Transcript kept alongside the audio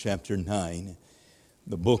chapter 9,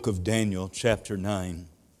 the book of Daniel, chapter 9.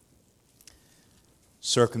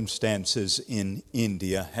 Circumstances in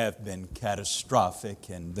India have been catastrophic,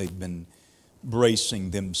 and they've been bracing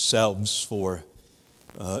themselves for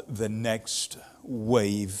the next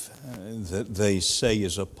wave that they say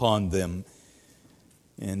is upon them.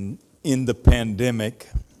 And in the pandemic,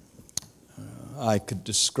 I could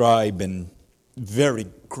describe in very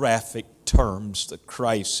graphic terms the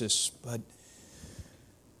crisis, but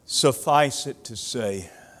suffice it to say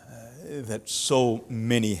that so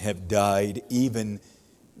many have died, even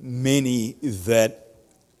many that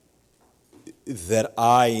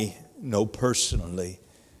I know personally,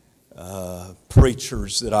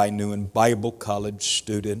 preachers that I knew in Bible college,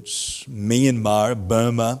 students. Myanmar,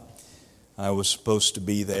 Burma, I was supposed to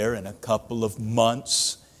be there in a couple of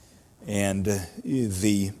months, and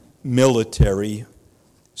the military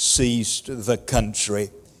seized the country,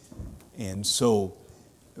 and so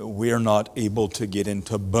we're not able to get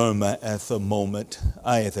into Burma at the moment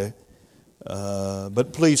either.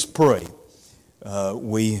 But please pray.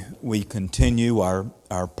 We continue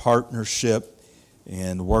our partnership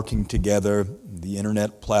and working together, the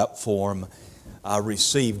internet platform. I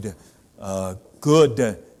received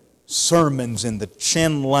good sermons in the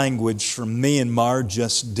Chin language from Myanmar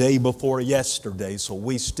just day before yesterday, so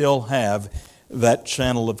we still have that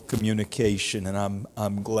channel of communication, and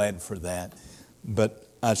I'm glad for that. But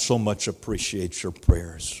I so much appreciate your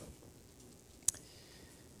prayers.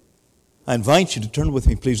 I invite you to turn with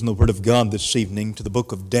me, please, in the Word of God this evening to the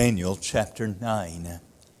book of Daniel, chapter 9.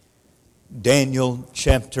 Daniel,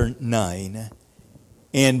 chapter 9.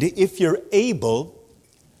 And if you're able,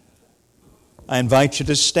 I invite you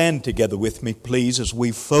to stand together with me, please, as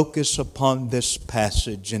we focus upon this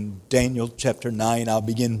passage in Daniel, chapter 9. I'll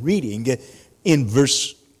begin reading in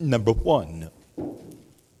verse number 1.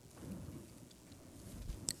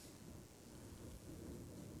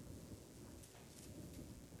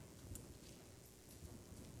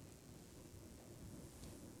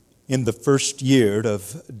 In the first year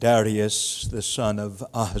of Darius, the son of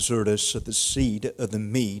Ahasuerus, of the seed of the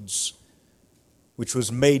Medes, which was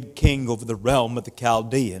made king over the realm of the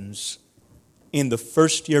Chaldeans, in the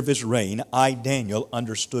first year of his reign, I, Daniel,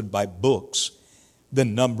 understood by books the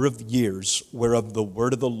number of years whereof the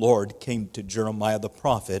word of the Lord came to Jeremiah the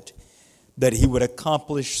prophet, that he would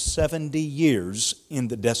accomplish 70 years in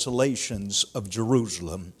the desolations of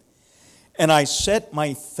Jerusalem. And I set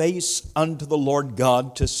my face unto the Lord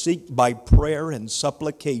God to seek by prayer and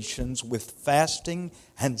supplications with fasting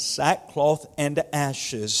and sackcloth and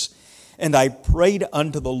ashes. And I prayed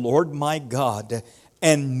unto the Lord my God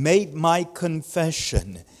and made my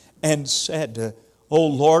confession and said, O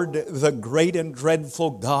Lord, the great and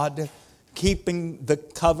dreadful God, keeping the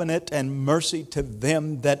covenant and mercy to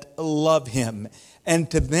them that love him and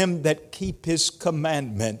to them that keep his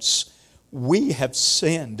commandments, we have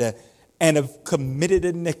sinned and have committed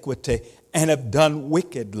iniquity, and have done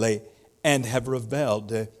wickedly, and have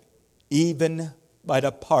rebelled, even by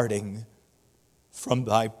departing from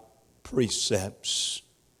thy precepts.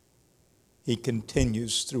 He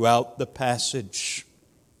continues throughout the passage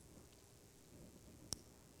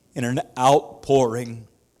in an outpouring,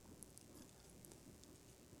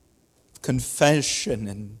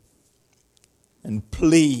 confession and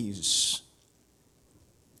pleas.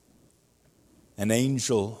 An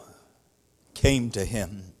angel came to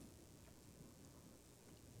him,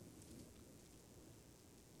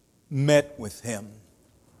 met with him.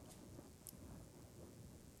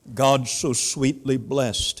 God so sweetly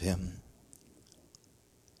blessed him.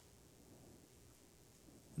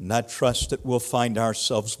 And I trust that we'll find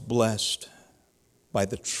ourselves blessed by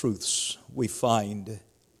the truths we find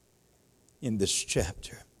in this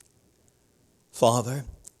chapter. Father,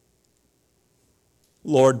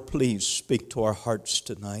 Lord, please speak to our hearts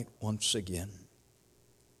tonight once again.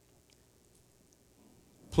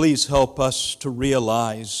 Please help us to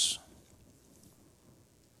realize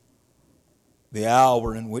the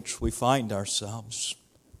hour in which we find ourselves,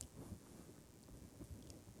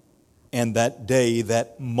 and that day,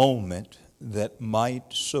 that moment that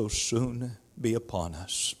might so soon be upon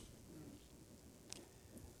us.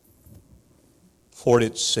 For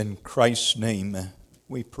it's in Christ's name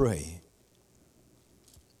we pray.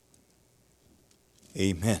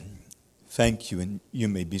 Amen. Thank you, and you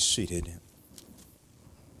may be seated.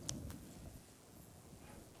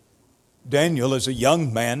 Daniel, as a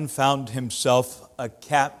young man, found himself a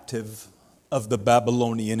captive of the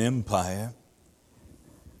Babylonian Empire.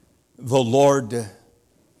 The Lord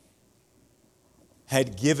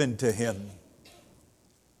had given to him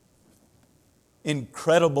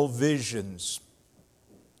incredible visions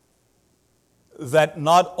that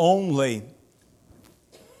not only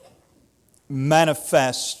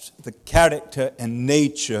manifest the character and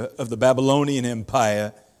nature of the Babylonian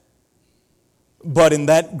Empire, but in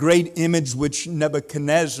that great image which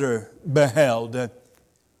Nebuchadnezzar beheld,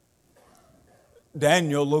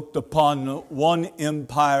 Daniel looked upon one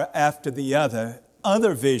empire after the other.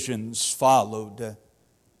 Other visions followed.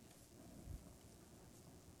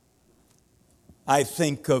 I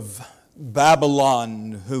think of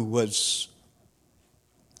Babylon, who was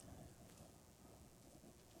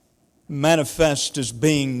manifest as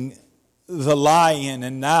being the lion,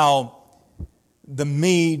 and now the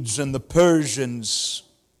Medes and the Persians.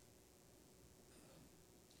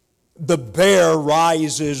 The bear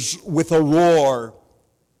rises with a roar.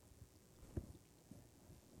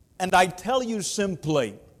 And I tell you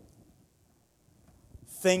simply,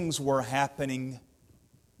 things were happening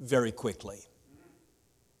very quickly.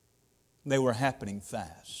 They were happening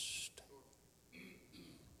fast.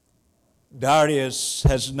 Darius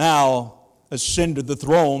has now ascended the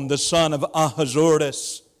throne, the son of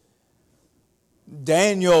Ahasuerus.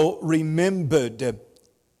 Daniel remembered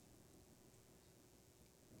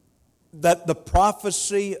that the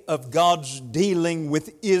prophecy of God's dealing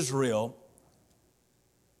with Israel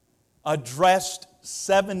addressed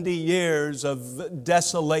 70 years of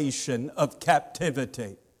desolation, of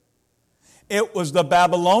captivity. It was the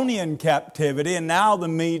Babylonian captivity, and now the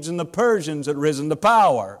Medes and the Persians had risen to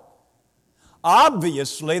power.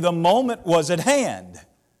 Obviously, the moment was at hand.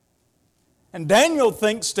 And Daniel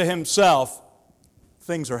thinks to himself,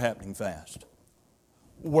 things are happening fast.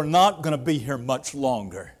 We're not going to be here much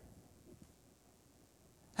longer.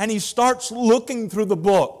 And he starts looking through the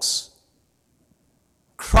books,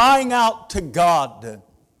 crying out to God.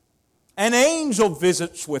 An angel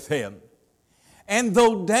visits with him. And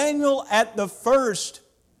though Daniel at the first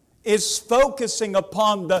is focusing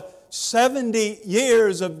upon the 70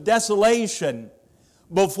 years of desolation,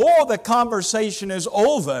 before the conversation is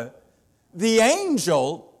over, the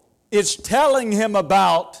angel is telling him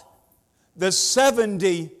about the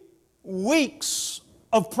 70 weeks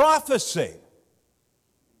of prophecy.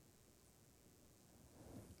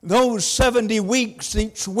 Those 70 weeks,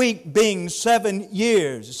 each week being 7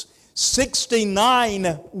 years,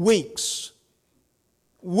 69 weeks.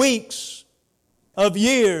 Weeks of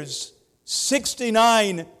years,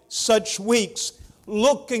 69 such weeks,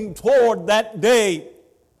 looking toward that day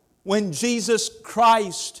when Jesus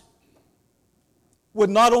Christ would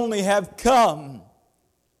not only have come,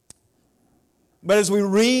 but as we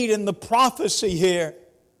read in the prophecy here,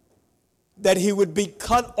 that He would be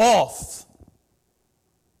cut off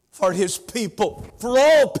for His people, for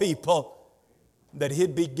all people, that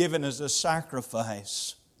He'd be given as a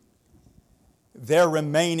sacrifice. There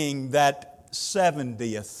remaining that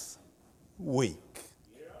 70th week.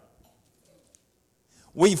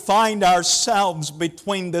 We find ourselves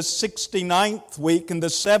between the 69th week and the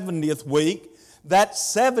 70th week, that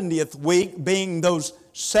 70th week being those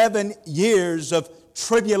 7 years of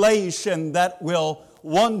tribulation that will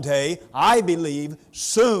one day, I believe,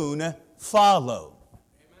 soon follow.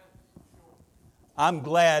 I'm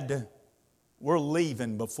glad we're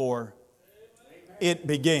leaving before it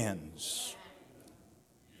begins.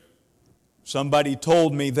 Somebody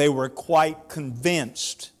told me they were quite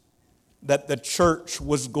convinced that the church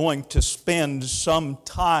was going to spend some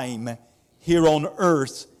time here on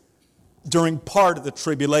earth during part of the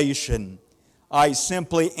tribulation. I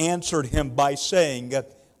simply answered him by saying,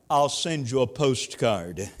 I'll send you a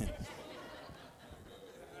postcard.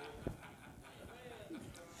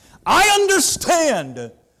 I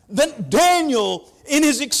understand that Daniel, in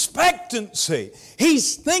his expectancy,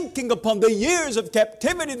 he's thinking upon the years of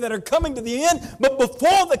captivity that are coming to the end, but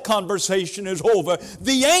before the conversation is over,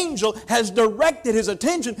 the angel has directed his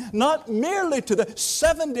attention not merely to the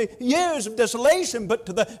 70 years of desolation, but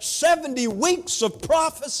to the 70 weeks of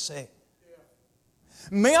prophecy.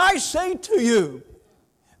 May I say to you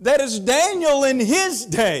that as Daniel in his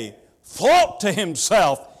day thought to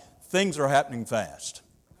himself, things are happening fast.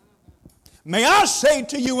 May I say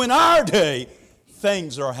to you in our day,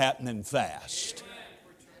 things are happening fast.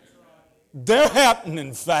 They're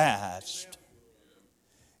happening fast.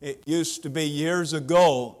 It used to be years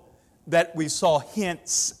ago that we saw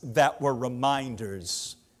hints that were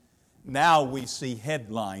reminders. Now we see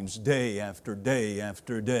headlines day after day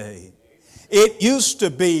after day. It used to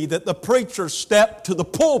be that the preacher stepped to the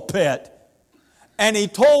pulpit and he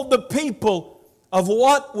told the people of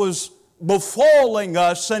what was befalling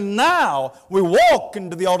us, and now we walk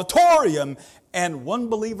into the auditorium and one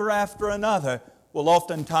believer after another will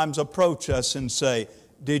oftentimes approach us and say,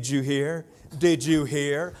 did you hear? Did you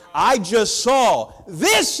hear? I just saw.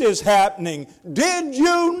 This is happening. Did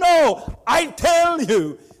you know? I tell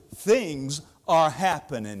you, things are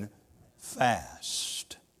happening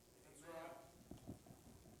fast.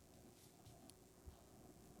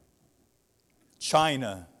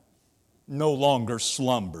 China no longer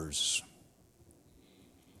slumbers.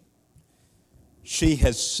 She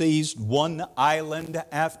has seized one island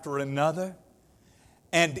after another,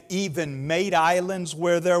 and even made islands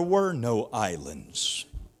where there were no islands.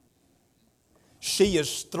 She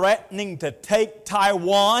is threatening to take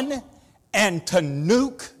Taiwan and to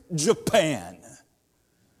nuke Japan.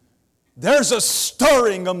 There's a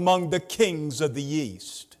stirring among the kings of the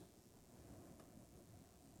East.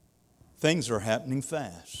 Things are happening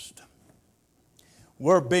fast.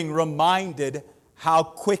 We're being reminded how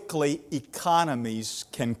quickly economies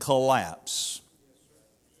can collapse.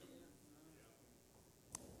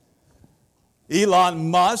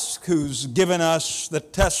 Elon Musk, who's given us the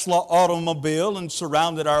Tesla automobile and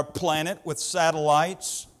surrounded our planet with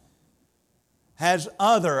satellites, has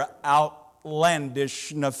other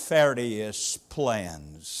outlandish, nefarious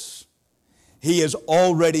plans. He has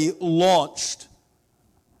already launched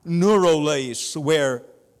Neuralink, where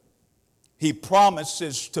he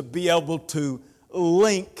promises to be able to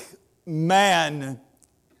link man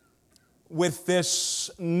with this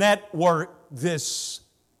network, this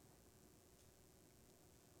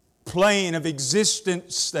plane of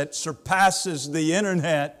existence that surpasses the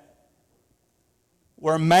internet,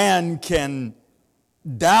 where man can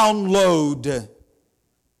download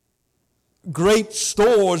great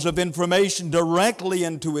stores of information directly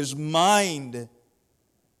into his mind.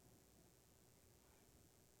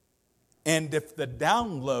 And if the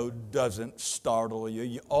download doesn't startle you,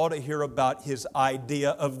 you ought to hear about his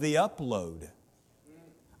idea of the upload.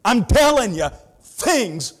 I'm telling you,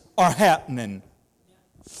 things are happening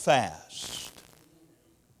fast.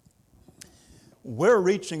 We're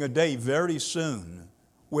reaching a day very soon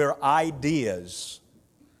where ideas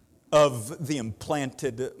of the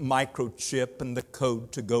implanted microchip and the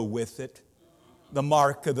code to go with it, the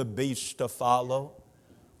mark of the beast to follow,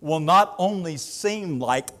 will not only seem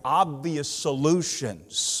like obvious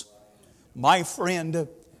solutions. My friend,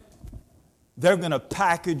 they're going to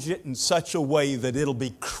package it in such a way that it'll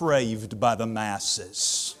be craved by the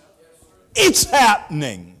masses. It's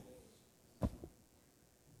happening.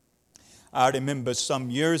 I remember some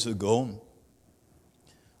years ago,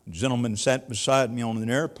 a gentleman sat beside me on an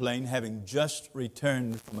airplane, having just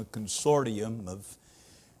returned from a consortium of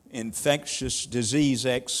infectious disease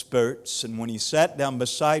experts. And when he sat down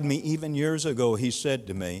beside me, even years ago, he said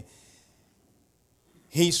to me,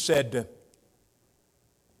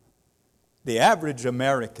 the average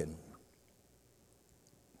American,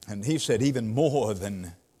 and he said even more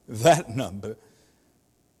than that number,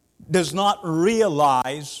 does not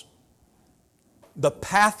realize the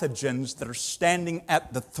pathogens that are standing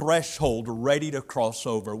at the threshold ready to cross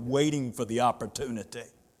over, waiting for the opportunity.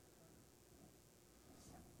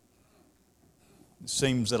 It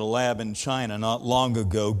seems that a lab in China not long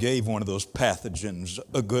ago gave one of those pathogens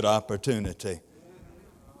a good opportunity.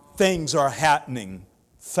 Things are happening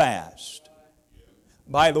fast.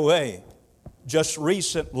 By the way, just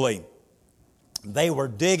recently, they were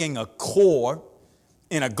digging a core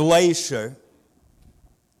in a glacier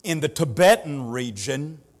in the Tibetan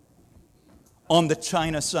region on the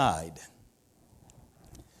China side.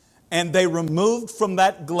 And they removed from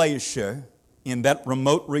that glacier in that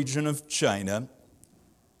remote region of China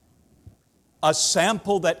a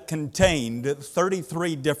sample that contained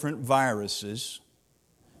 33 different viruses.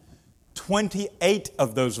 28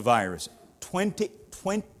 of those viruses,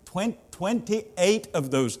 28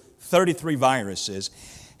 of those 33 viruses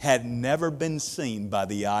had never been seen by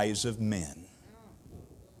the eyes of men.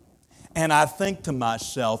 And I think to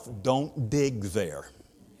myself, don't dig there.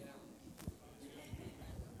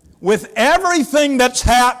 With everything that's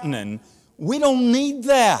happening, we don't need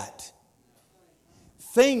that.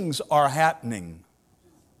 Things are happening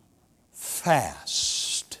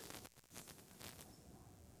fast.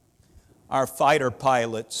 Our fighter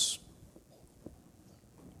pilots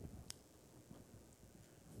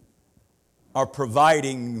are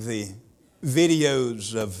providing the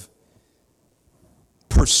videos of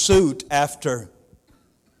pursuit after,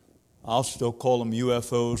 I'll still call them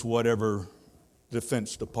UFOs, whatever the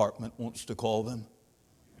Defense Department wants to call them.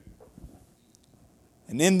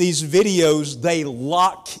 And in these videos, they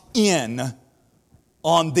lock in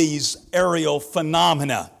on these aerial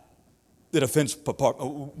phenomena, the Defense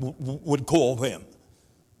Department would call them.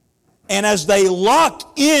 And as they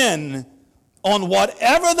lock in on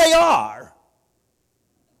whatever they are,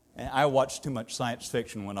 And I watched too much science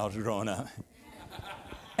fiction when I was growing up.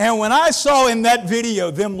 And when I saw in that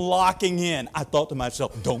video them locking in, I thought to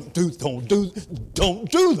myself, don't do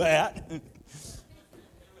that.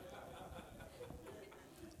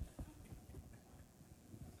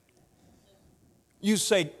 You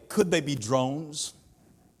say, could they be drones?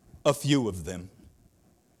 A few of them.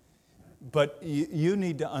 But you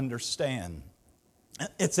need to understand,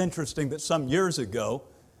 it's interesting that some years ago,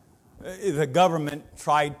 the government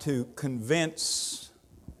tried to convince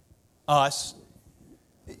us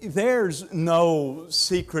there's no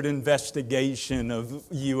secret investigation of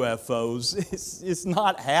UFOs. It's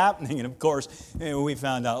not happening. And of course, we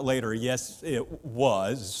found out later, yes, it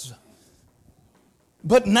was.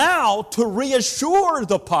 But now, to reassure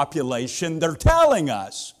the population, they're telling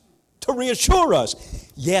us, to reassure us,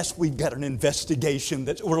 yes, we've got an investigation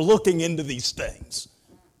that we're looking into these things.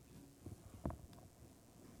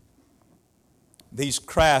 These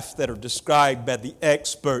craft that are described by the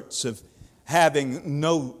experts of having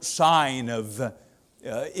no sign of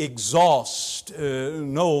exhaust,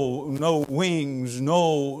 no wings,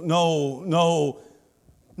 no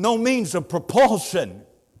means of propulsion,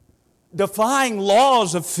 defying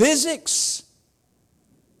laws of physics.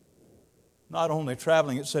 Not only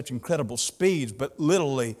traveling at such incredible speeds, but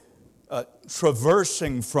literally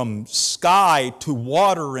traversing from sky to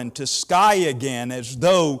water and to sky again, as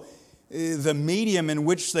though the medium in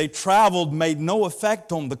which they traveled made no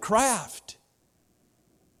effect on the craft.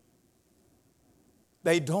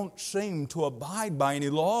 They don't seem to abide by any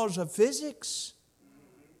laws of physics.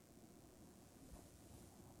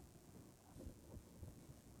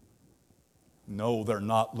 No, they're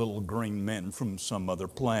not little green men from some other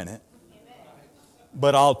planet.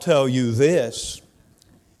 But I'll tell you this,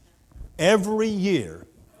 every year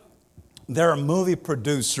there are movie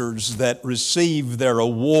producers that receive their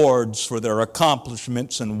awards for their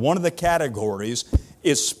accomplishments, and one of the categories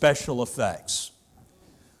is special effects.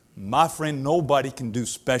 My friend, nobody can do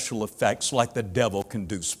special effects like the devil can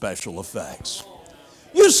do special effects.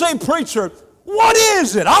 You say, preacher, what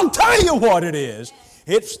is it? I'll tell you what it is.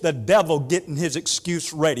 It's the devil getting his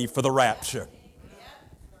excuse ready for the rapture.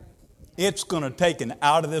 It's going to take an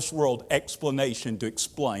out-of-this-world explanation to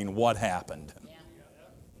explain what happened.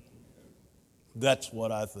 That's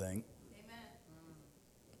what I think.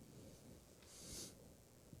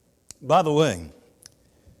 By the way,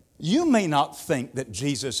 you may not think that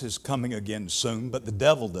Jesus is coming again soon, but the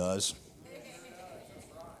devil does.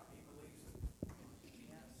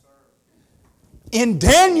 In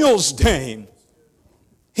Daniel's day,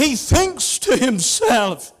 he thinks to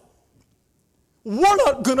himself, we're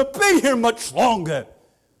not going to be here much longer.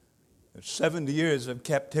 The 70 years of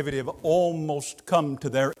captivity have almost come to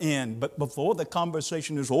their end. But before the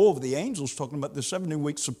conversation is over, the angel's talking about the 70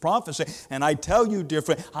 weeks of prophecy. And I tell you, dear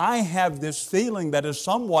friend, I have this feeling that is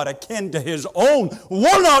somewhat akin to his own.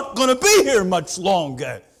 We're not going to be here much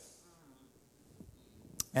longer.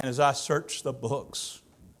 And as I search the books,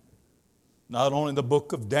 not only the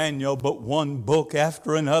book of Daniel, but one book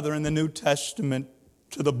after another in the New Testament,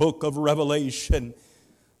 to the book of Revelation,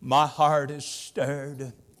 my heart is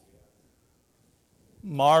stirred.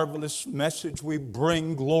 Marvelous message we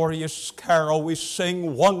bring, glorious carol we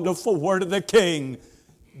sing, wonderful word of the King.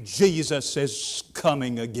 Jesus is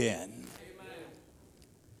coming again. Amen.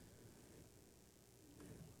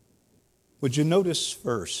 Would you notice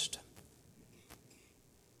first,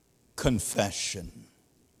 confession.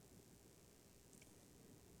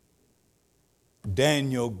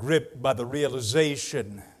 Daniel, gripped by the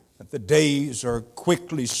realization that the days are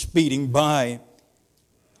quickly speeding by,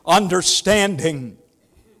 understanding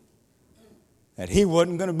that he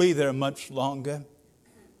wasn't going to be there much longer.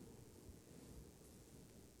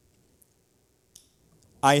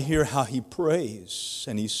 I hear how he prays,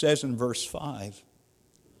 and he says in verse 5,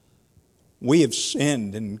 we have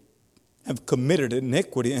sinned and have committed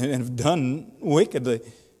iniquity and have done wickedly.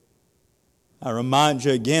 I remind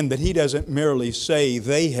you again that he doesn't merely say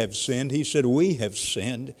they have sinned. He said we have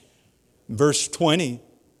sinned. Verse 20,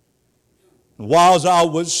 whilst I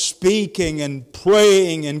was speaking and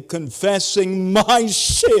praying and confessing my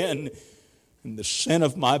sin and the sin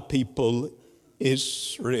of my people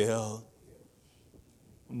Israel.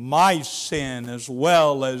 My sin as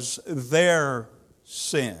well as their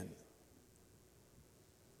sin.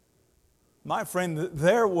 My friend,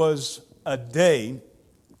 there was a day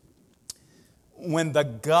when the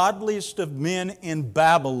godliest of men in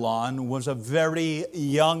Babylon was a very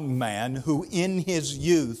young man who in his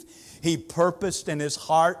youth he purposed in his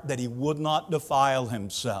heart that he would not defile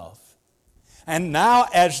himself. And now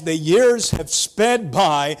as the years have sped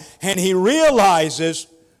by and he realizes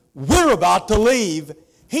we're about to leave,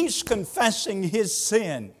 He's confessing his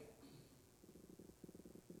sin.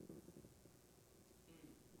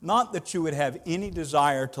 Not that you would have any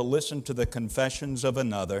desire to listen to the confessions of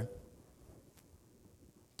another.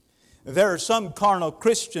 There are some carnal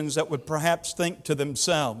Christians that would perhaps think to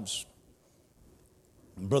themselves,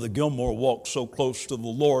 Brother Gilmore walked so close to the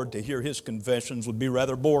Lord, to hear his confessions would be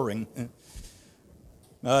rather boring.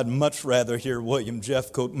 I'd much rather hear William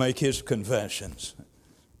Jeffcoat make his confessions.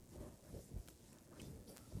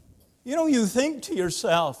 You know, you think to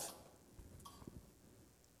yourself,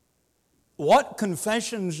 what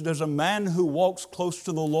confessions does a man who walks close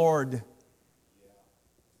to the Lord?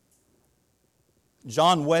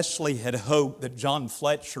 John Wesley had hoped that John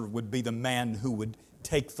Fletcher would be the man who would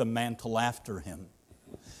take the mantle after him.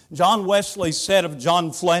 John Wesley said of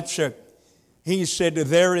John Fletcher, he said,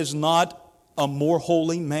 there is not a more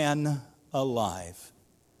holy man alive.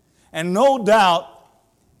 And no doubt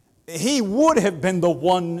he would have been the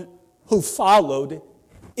one who followed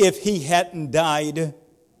if he hadn't died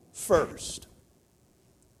first.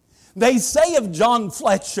 They say of John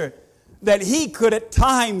Fletcher that he could at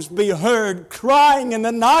times be heard crying in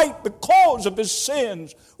the night because of his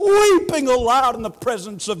sins, weeping aloud in the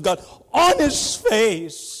presence of God, on his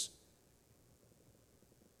face.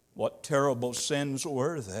 What terrible sins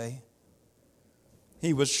were they?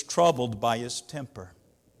 He was troubled by his temper.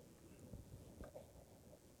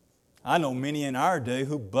 I know many in our day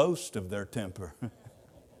who boast of their temper.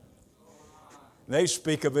 They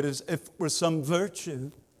speak of it as if it were some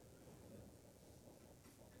virtue.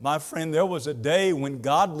 My friend, there was a day when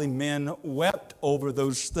godly men wept over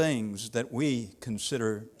those things that we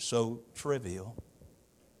consider so trivial.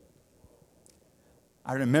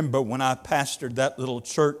 I remember when I pastored that little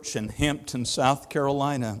church in Hampton, South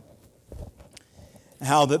Carolina,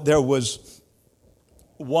 how that there was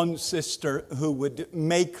one sister who would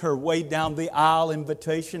make her way down the aisle,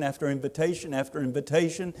 invitation after invitation after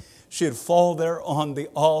invitation. She'd fall there on the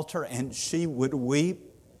altar and she would weep.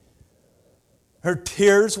 Her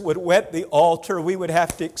tears would wet the altar. We would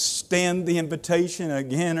have to extend the invitation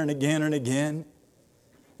again and again and again.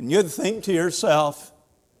 And you'd think to yourself,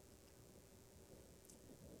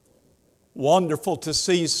 wonderful to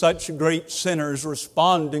see such great sinners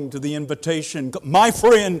responding to the invitation. My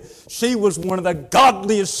friend, she was one of the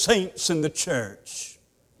godliest saints in the church.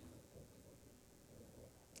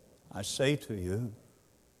 I say to you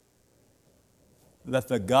that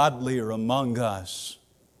the godlier among us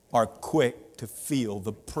are quick to feel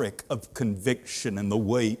the prick of conviction and the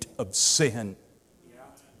weight of sin.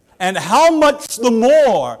 And how much the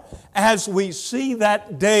more as we see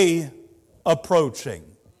that day approaching.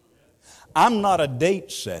 I'm not a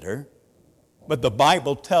date setter, but the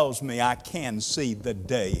Bible tells me I can see the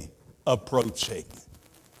day approaching.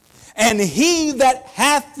 And he that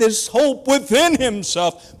hath this hope within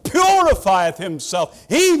himself purifieth himself,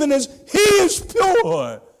 even as he is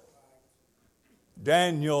pure.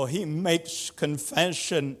 Daniel, he makes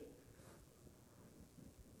confession,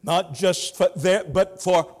 not just for their, but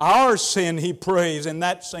for our sin, he prays. In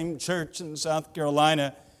that same church in South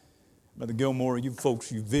Carolina, Brother Gilmore, you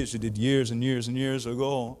folks you visited years and years and years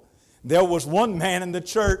ago, there was one man in the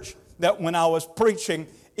church that when I was preaching,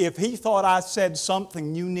 if he thought I said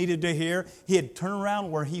something you needed to hear, he'd turn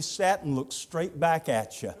around where he sat and look straight back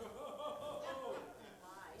at you.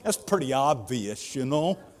 That's pretty obvious, you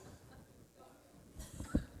know.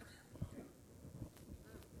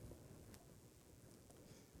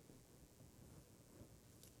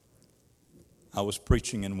 I was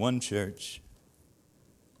preaching in one church,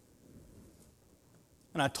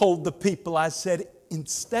 and I told the people, I said,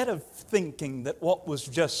 instead of thinking that what was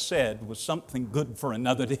just said was something good for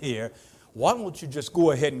another to hear, why don't you just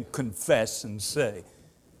go ahead and confess and say,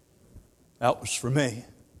 that was for me.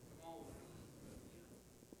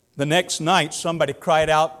 The next night, somebody cried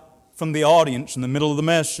out from the audience in the middle of the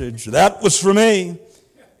message, that was for me.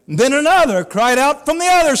 And then another cried out from the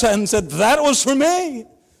other side and said, that was for me.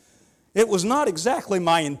 It was not exactly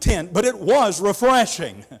my intent, but it was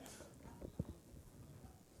refreshing.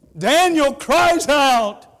 Daniel cries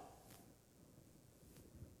out.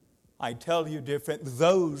 I tell you, dear friend,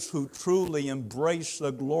 those who truly embrace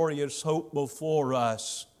the glorious hope before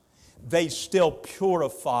us, they still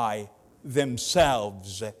purify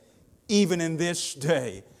themselves, even in this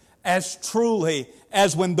day, as truly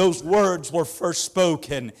as when those words were first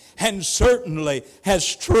spoken, and certainly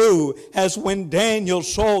as true as when Daniel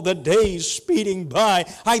saw the days speeding by.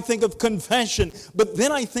 I think of confession, but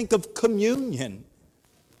then I think of communion.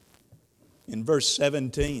 In verse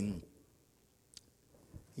 17,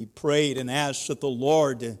 he prayed and asked that the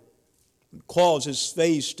Lord would cause His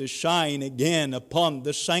face to shine again upon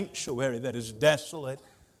the sanctuary that is desolate.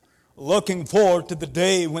 looking forward to the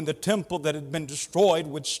day when the temple that had been destroyed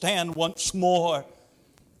would stand once more.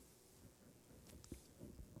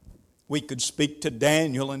 We could speak to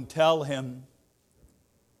Daniel and tell him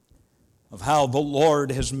of how the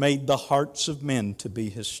Lord has made the hearts of men to be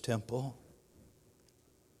His temple.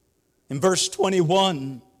 In verse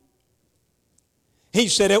 21, he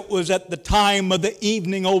said it was at the time of the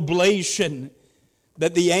evening oblation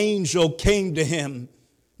that the angel came to him,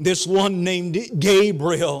 this one named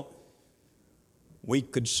Gabriel. We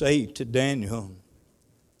could say to Daniel,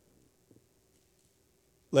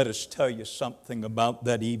 let us tell you something about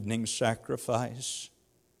that evening sacrifice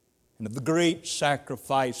and of the great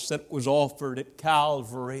sacrifice that was offered at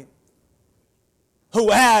Calvary.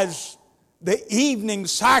 Who, as the evening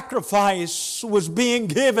sacrifice was being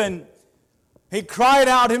given, He cried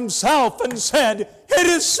out Himself and said, it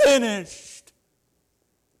is finished.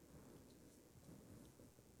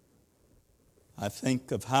 I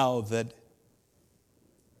think of how that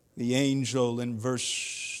the angel in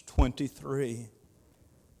verse 23,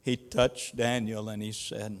 he touched Daniel and he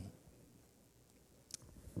said,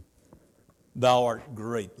 thou art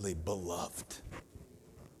greatly beloved.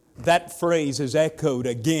 That phrase is echoed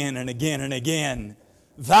again and again and again.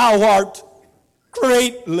 Thou art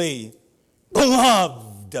greatly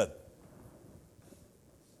beloved.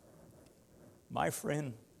 My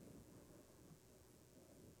friend,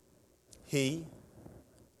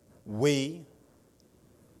 we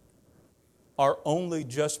are only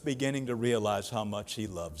just beginning to realize how much He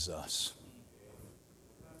loves us.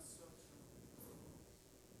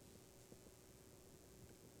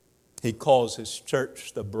 He calls His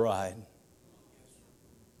church the bride.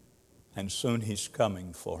 And soon He's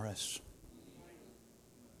coming for us.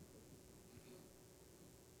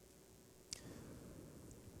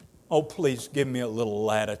 Oh, please give me a little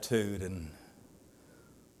latitude and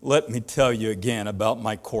let me tell you again about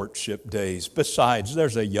my courtship days. Besides,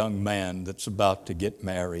 there's a young man that's about to get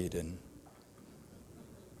married. And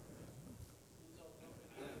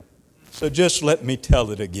so just let me tell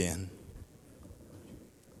it again.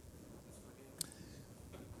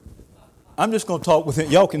 I'm just going to talk with him.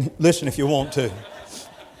 Y'all can listen if you want to.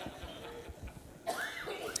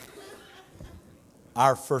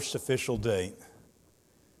 Our first official date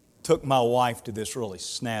took my wife to this really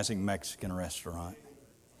snazzy Mexican restaurant.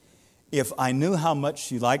 If I knew how much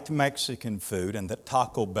she liked Mexican food and that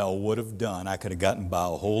Taco Bell would have done, I could have gotten by a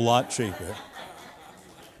whole lot cheaper.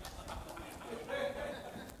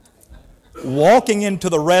 Walking into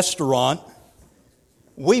the restaurant,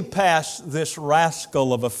 we passed this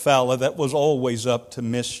rascal of a fella that was always up to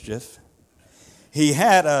mischief. He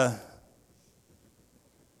had a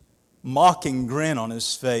mocking grin on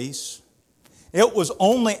his face. It was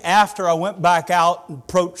only after I went back out and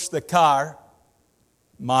approached the car,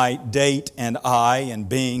 my date and I, and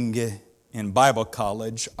being in Bible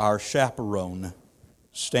college, our chaperone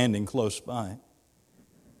standing close by.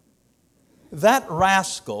 That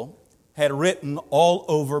rascal had written all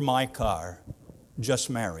over my car,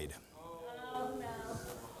 just married. Oh, no.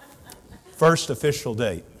 First official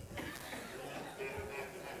date.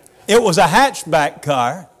 It was a hatchback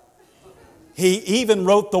car. He even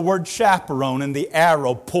wrote the word chaperone and the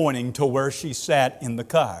arrow pointing to where she sat in the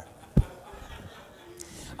car.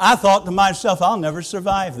 I thought to myself, I'll never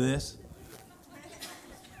survive this.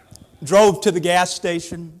 Drove to the gas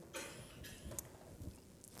station.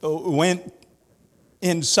 Went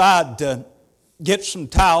inside to get some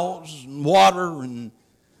towels and water. And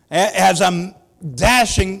as I'm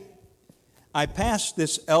dashing, I passed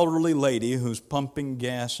this elderly lady who's pumping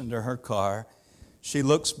gas into her car. She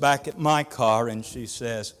looks back at my car and she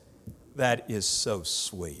says, that is so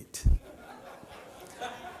sweet.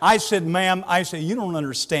 I said, ma'am, you don't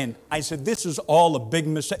understand. I said, this is all a big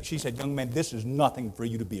mistake. She said, young man, this is nothing for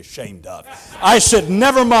you to be ashamed of. I said,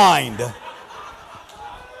 never mind.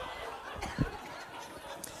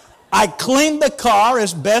 I cleaned the car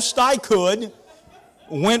as best I could,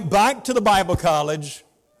 went back to the Bible college.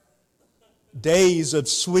 Days of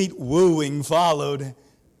sweet wooing followed.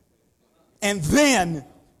 And then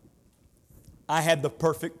I had the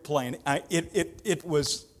perfect plan. It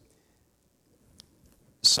was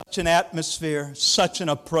such an atmosphere, such an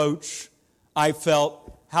approach. I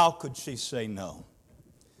felt, how could she say no?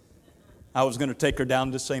 I was going to take her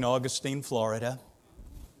down to St. Augustine, Florida.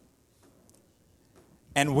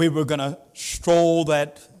 And we were going to stroll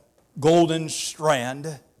that golden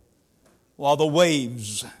strand while the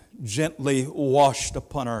waves gently washed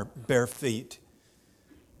upon our bare feet.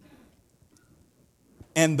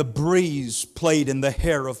 And the breeze played in the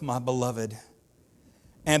hair of my beloved.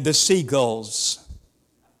 And the seagulls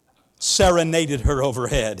serenaded her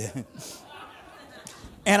overhead.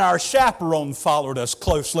 And our chaperone followed us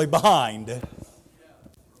closely behind.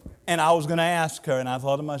 And I was going to ask her, and I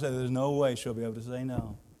thought to myself, there's no way she'll be able to say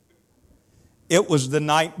no. It was the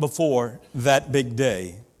night before that big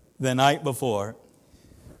day, the night before.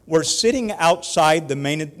 We're sitting outside the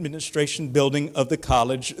main administration building of the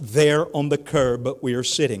college, there on the curb we are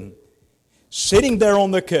sitting. Sitting there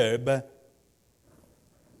on the curb,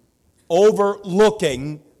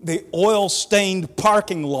 overlooking the oil-stained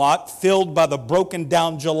parking lot filled by the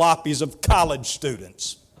broken-down jalopies of college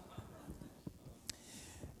students.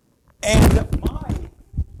 And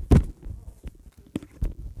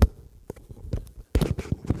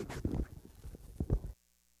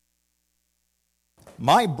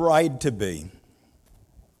my bride-to-be,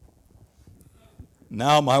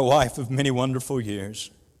 now my wife of many wonderful years,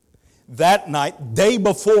 that night, day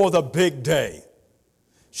before the big day,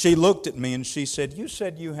 she looked at me and she said, "You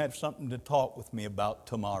said you had something to talk with me about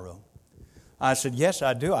tomorrow." I said, "Yes,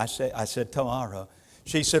 I do." I said, "Tomorrow."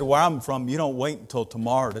 She said, "Where I'm from, you don't wait until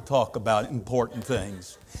tomorrow to talk about important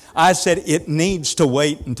things." I said, "It needs to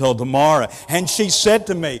wait until tomorrow." And she said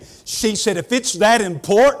to me, "If it's that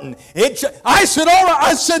important, I said, "All right."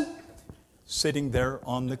 I said, sitting there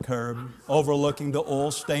on the curb, overlooking the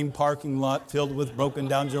oil-stained parking lot filled with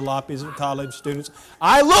broken-down jalopies of college students,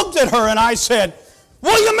 I looked at her and I said,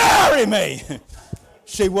 "Will you marry me?"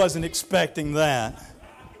 She wasn't expecting that.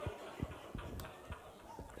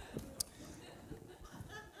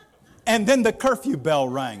 And then the curfew bell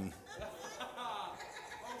rang.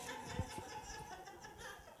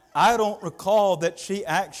 I don't recall that she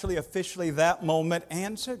actually officially that moment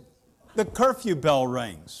answered. The curfew bell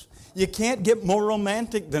rings. You can't get more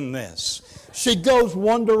romantic than this. She goes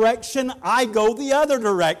one direction, I go the other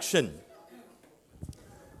direction.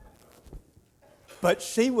 But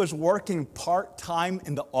she was working part-time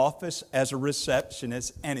in the office as a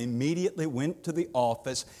receptionist and immediately went to the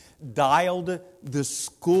office, dialed the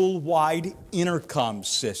school-wide intercom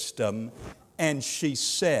system, and she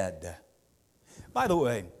said, by the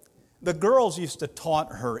way, the girls used to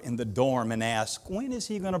taunt her in the dorm and ask, "When is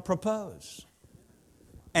he going to propose?"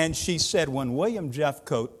 And she said, "When William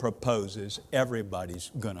Jeffcoat proposes,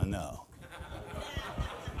 everybody's going to know."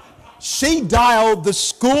 She dialed the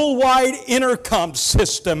school-wide intercom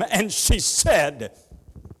system and she said,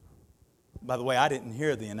 by the way, I didn't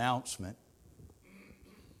hear the announcement.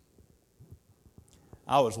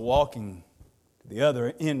 I was walking to the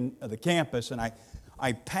other end of the campus and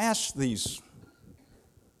I passed these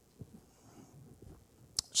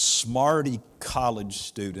smarty college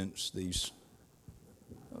students, these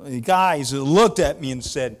guys who looked at me and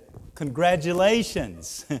said,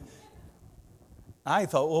 "Congratulations." I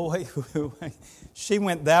thought, well, wait. She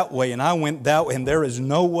went that way and I went that way, and there is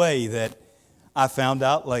no way that I found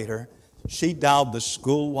out later. She dialed the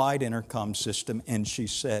school-wide intercom system and she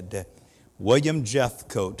said, "William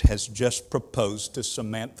Jeffcoat has just proposed to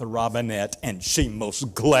Samantha Robinette and she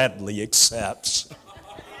most gladly accepts."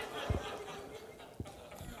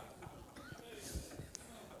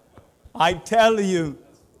 I tell you,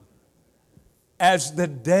 as the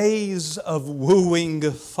days of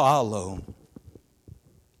wooing follow,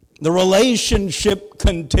 the relationship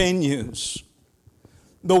continues.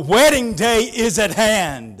 The wedding day is at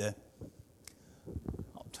hand.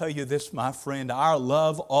 I'll tell you this, my friend, our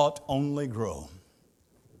love ought only grow.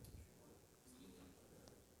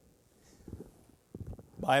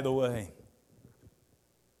 By the way,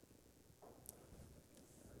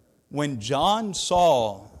 when John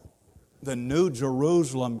saw the New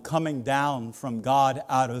Jerusalem coming down from God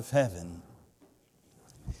out of heaven,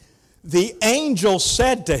 the angel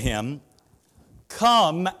said to him,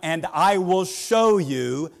 "Come and I will show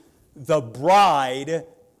you the bride,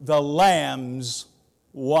 the Lamb's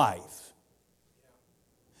wife."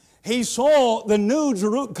 He saw the New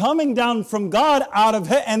Jerusalem coming down from God out of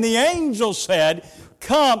heaven, and the angel said,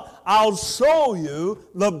 "Come, I'll show you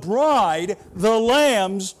the bride, the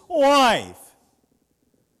Lamb's wife."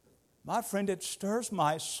 My friend, it stirs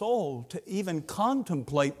my soul to even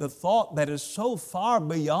contemplate the thought that is so far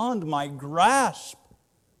beyond my grasp.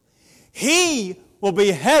 He will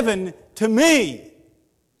be heaven to me.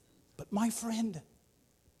 But my friend,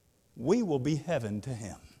 we will be heaven to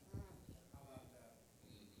him.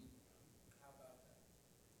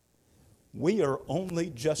 We are only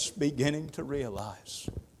just beginning to realize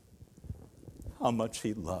how much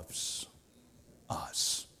he loves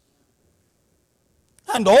us.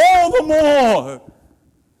 And all the more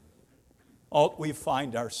ought we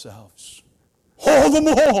find ourselves, all the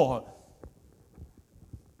more,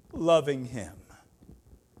 loving him.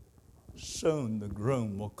 Soon the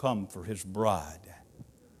groom will come for his bride,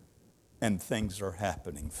 and things are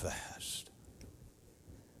happening fast.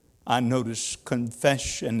 I notice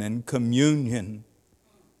confession and communion.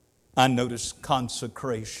 I notice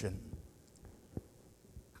consecration.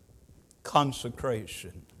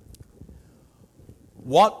 Consecration.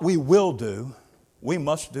 What we will do, we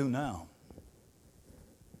must do now.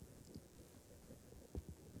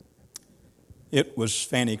 It was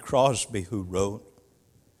Fanny Crosby who wrote,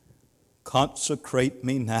 "Consecrate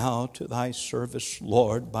me now to thy service,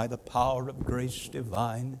 Lord, by the power of grace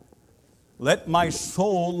divine. Let my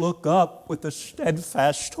soul look up with a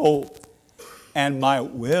steadfast hope, and my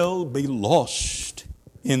will be lost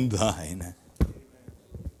in thine."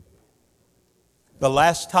 The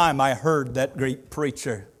last time I heard that great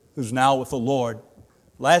preacher, who's now with the Lord,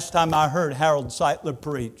 last time I heard Harold Sightler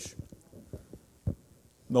preach,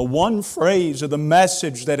 the one phrase of the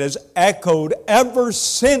message that has echoed ever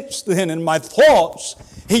since then in my thoughts,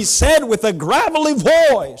 he said with a gravelly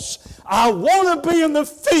voice, "I want to be in the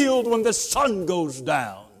field when the sun goes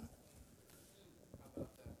down."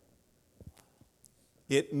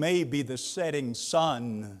 It may be the setting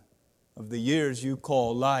sun of the years you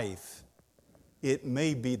call life. It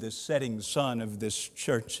may be the setting sun of this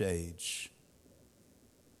church age.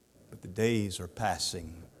 But the days are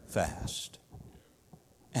passing fast.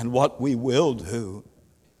 And what we will do,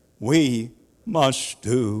 we must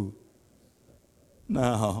do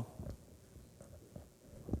now.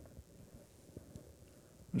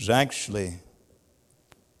 There's actually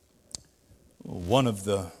one of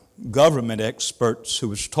the government experts who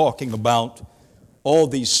was talking about all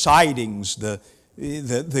these sightings, the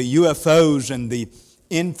UFOs and the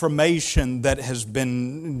information that has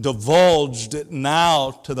been divulged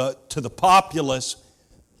now to the populace.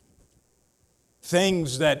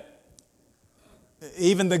 Things that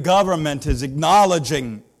even the government is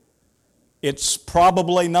acknowledging it's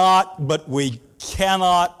probably not, but we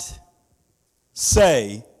cannot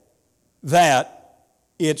say that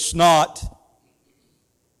it's not.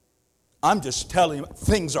 I'm just telling you,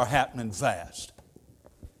 things are happening fast.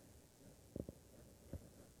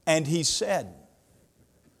 And he said,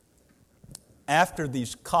 after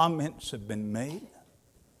these comments have been made,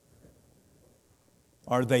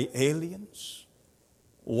 are they aliens?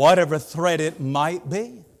 Whatever threat it might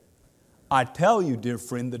be. I tell you, dear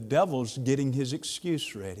friend, the devil's getting his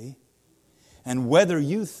excuse ready. And whether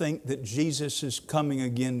you think that Jesus is coming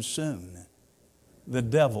again soon, the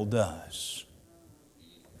devil does.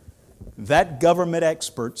 That government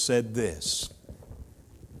expert said this.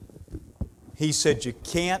 He said, you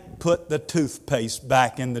can't put the toothpaste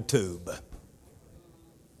back in the tube.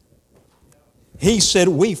 He said,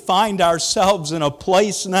 we find ourselves in a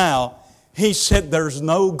place now. He said, there's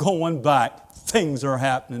no going back. Things are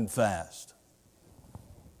happening fast.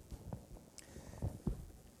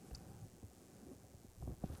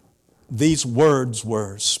 These words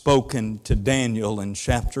were spoken to Daniel in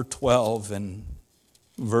chapter 12 and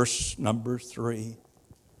verse number 3.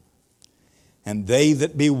 And they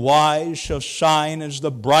that be wise shall shine as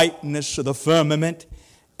the brightness of the firmament,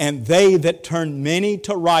 and they that turn many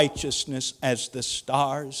to righteousness as the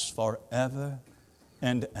stars forever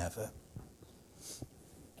and ever.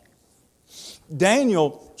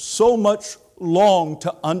 Daniel so much longed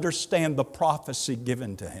to understand the prophecy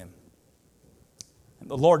given to him. And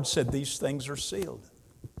the Lord said, these things are sealed.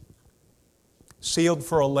 Sealed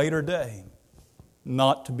for a later day,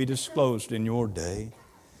 not to be disclosed in your day.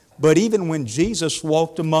 But even when Jesus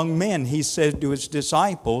walked among men, He said to His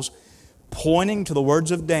disciples, pointing to the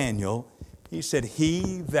words of Daniel, He said,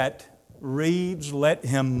 he that reads, let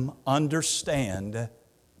him understand.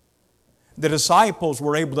 The disciples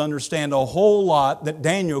were able to understand a whole lot that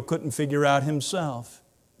Daniel couldn't figure out himself.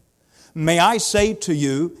 May I say to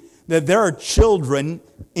you that there are children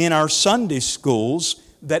in our Sunday schools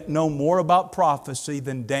that know more about prophecy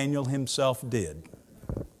than Daniel himself did.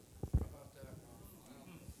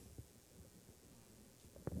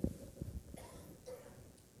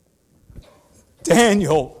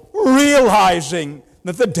 Daniel, realizing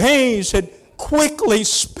that the days had quickly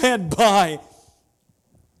sped by,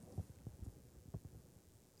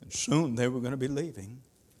 and soon they were going to be leaving.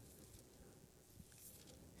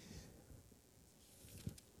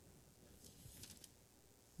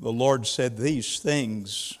 The Lord said, these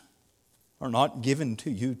things are not given to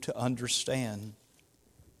you to understand,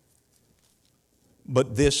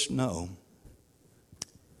 but this know.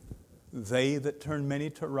 They that turn many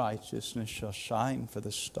to righteousness shall shine for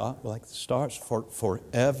the star, like the stars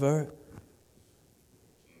forever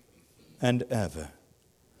and ever.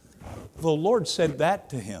 The Lord said that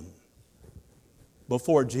to him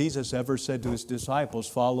before Jesus ever said to His disciples,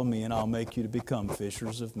 follow me and I'll make you to become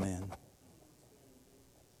fishers of men.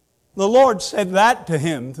 The Lord said that to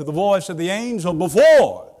him through the voice of the angel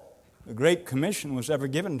before the Great Commission was ever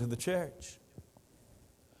given to the church.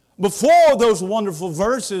 Before those wonderful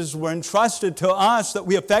verses were entrusted to us that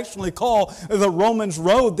we affectionately call the Romans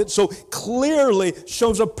Road, that so clearly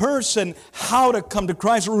shows a person how to come to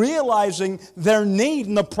Christ, realizing their need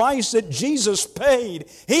and the price that Jesus paid.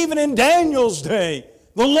 Even in Daniel's day,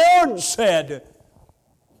 the Lord said,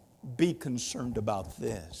 be concerned about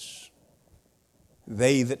this.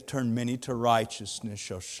 They that turn many to righteousness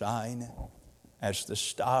shall shine as the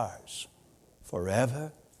stars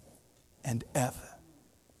forever and ever.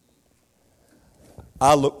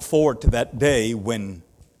 I look forward to that day when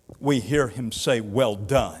we hear Him say, well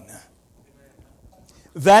done.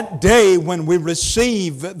 That day when we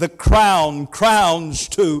receive the crowns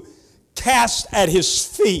to cast at His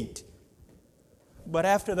feet. But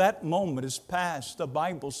after that moment is past, the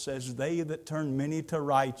Bible says, they that turn many to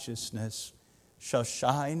righteousness shall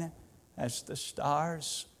shine as the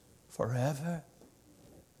stars forever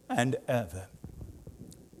and ever.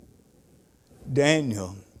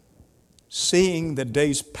 Daniel, seeing the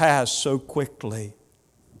days pass so quickly,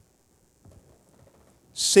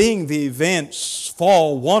 seeing the events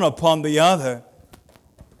fall one upon the other,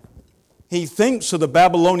 he thinks of the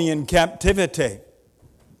Babylonian captivity,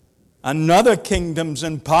 another kingdom's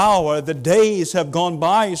in power. The days have gone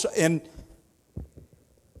by, and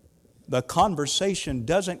the conversation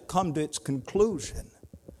doesn't come to its conclusion.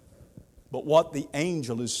 But what the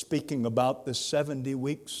angel is speaking about, the 70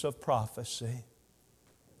 weeks of prophecy,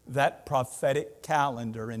 that prophetic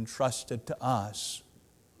calendar entrusted to us.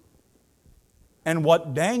 And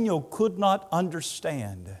what Daniel could not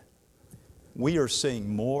understand, we are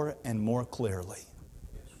seeing more and more clearly.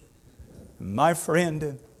 My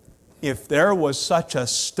friend, if there was such a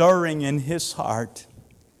stirring in his heart,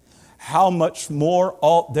 how much more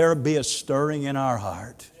ought there be a stirring in our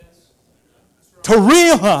heart to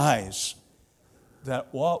realize that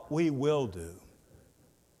what we will do,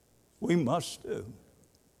 we must do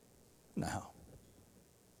now.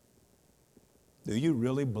 Do you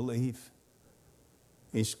really believe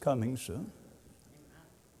He's coming soon?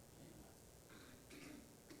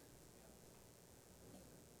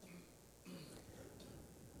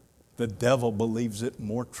 The devil believes it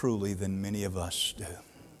more truly than many of us do.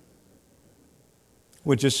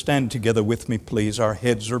 Would you stand together with me, please? Our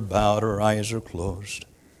heads are bowed, our eyes are closed.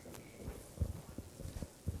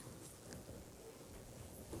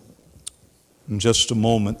 In just a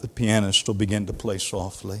moment, the pianist will begin to play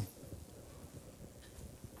softly.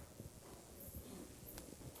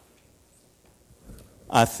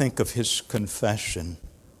 I think of his confession.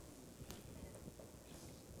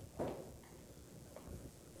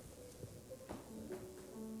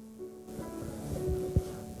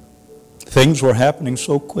 Things were happening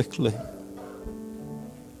so quickly.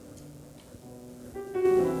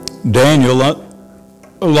 Daniel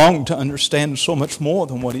longed to understand so much more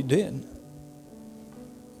than what he did.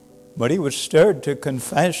 But he was stirred to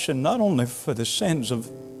confession not only for the sins of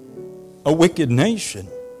a wicked nation.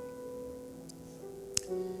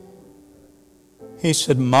 He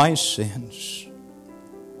said, my sins.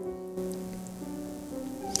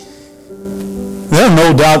 There are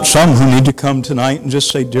no doubt some who need to come tonight and just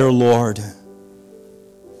say, dear Lord,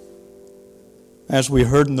 as we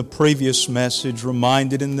heard in the previous message,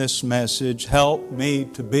 reminded in this message, help me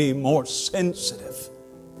to be more sensitive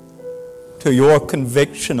to your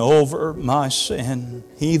conviction over my sin.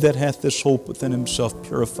 He that hath this hope within himself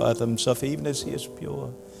purifieth himself even as he is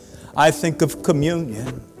pure. I think of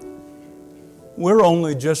communion. We're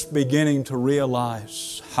only just beginning to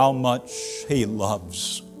realize how much He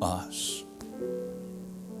loves us.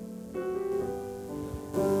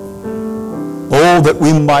 Oh, that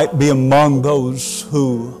we might be among those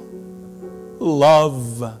who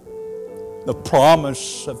love the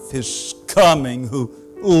promise of His coming, who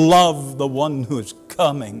love the one who is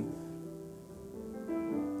coming.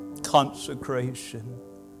 Consecration.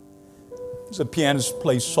 As the pianist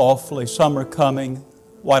plays softly, some are coming.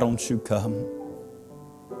 Why don't you come?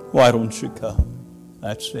 Why don't you come?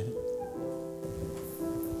 That's it.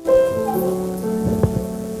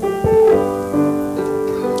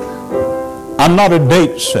 I'm not a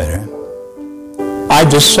date setter. I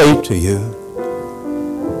just say to you,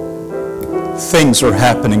 things are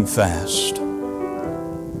happening fast.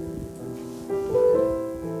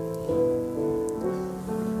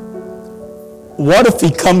 What if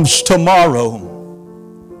He comes tomorrow?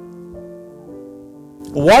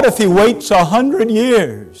 What if He waits 100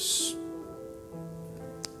 years?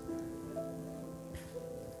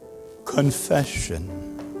 Confession,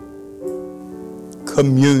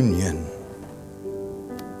 communion,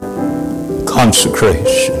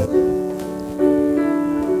 consecration.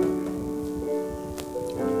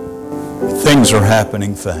 Things are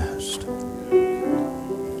happening fast.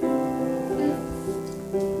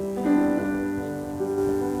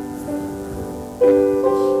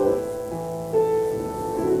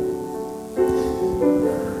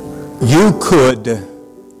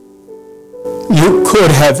 You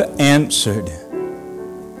could have answered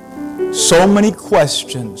so many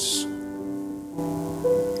questions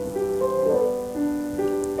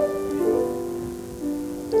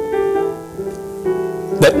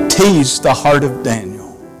that teased the heart of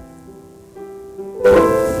Daniel.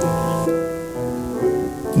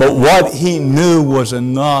 But what he knew was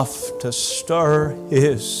enough to stir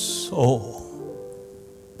his soul.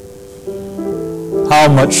 How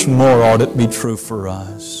much more ought it be true for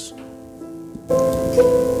us?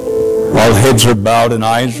 While heads are bowed and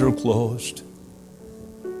eyes are closed,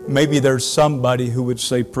 maybe there's somebody who would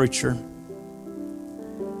say, "Preacher,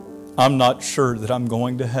 I'm not sure that I'm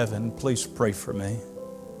going to heaven. Please pray for me.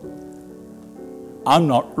 I'm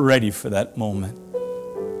not ready for that moment.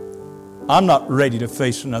 I'm not ready to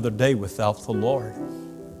face another day without the Lord.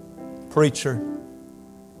 Preacher,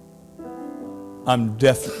 I'm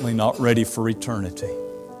definitely not ready for eternity.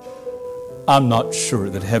 I'm not sure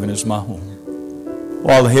that heaven is my home."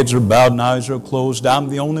 While the heads are bowed and eyes are closed, I'm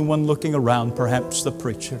the only one looking around, perhaps the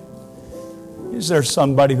preacher. Is there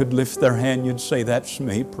somebody who'd lift their hand? You'd say, "That's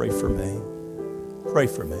me. Pray for me. Pray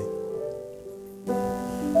for me."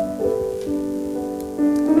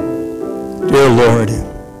 Dear Lord,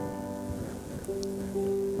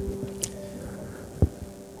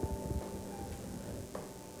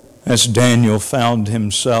 as Daniel found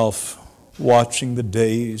himself watching the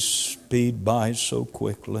days speed by so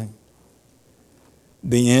quickly,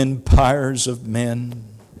 the empires of men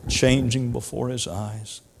changing before his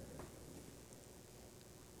eyes,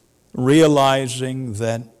 realizing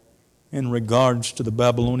that in regards to the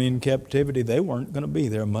Babylonian captivity, they weren't going to be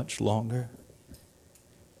there much longer.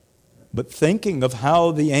 But thinking of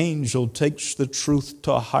how the angel takes the truth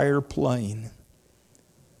to a higher plane,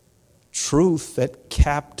 truth that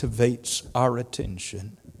captivates our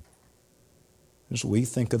attention, as we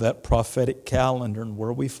think of that prophetic calendar and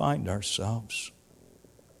where we find ourselves,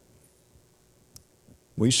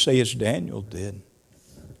 we say as Daniel did,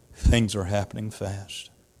 things are happening fast.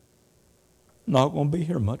 Not going to be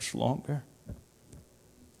here much longer.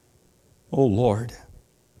 Oh Lord,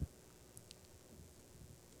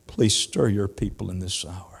 please stir your people in this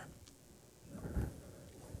hour.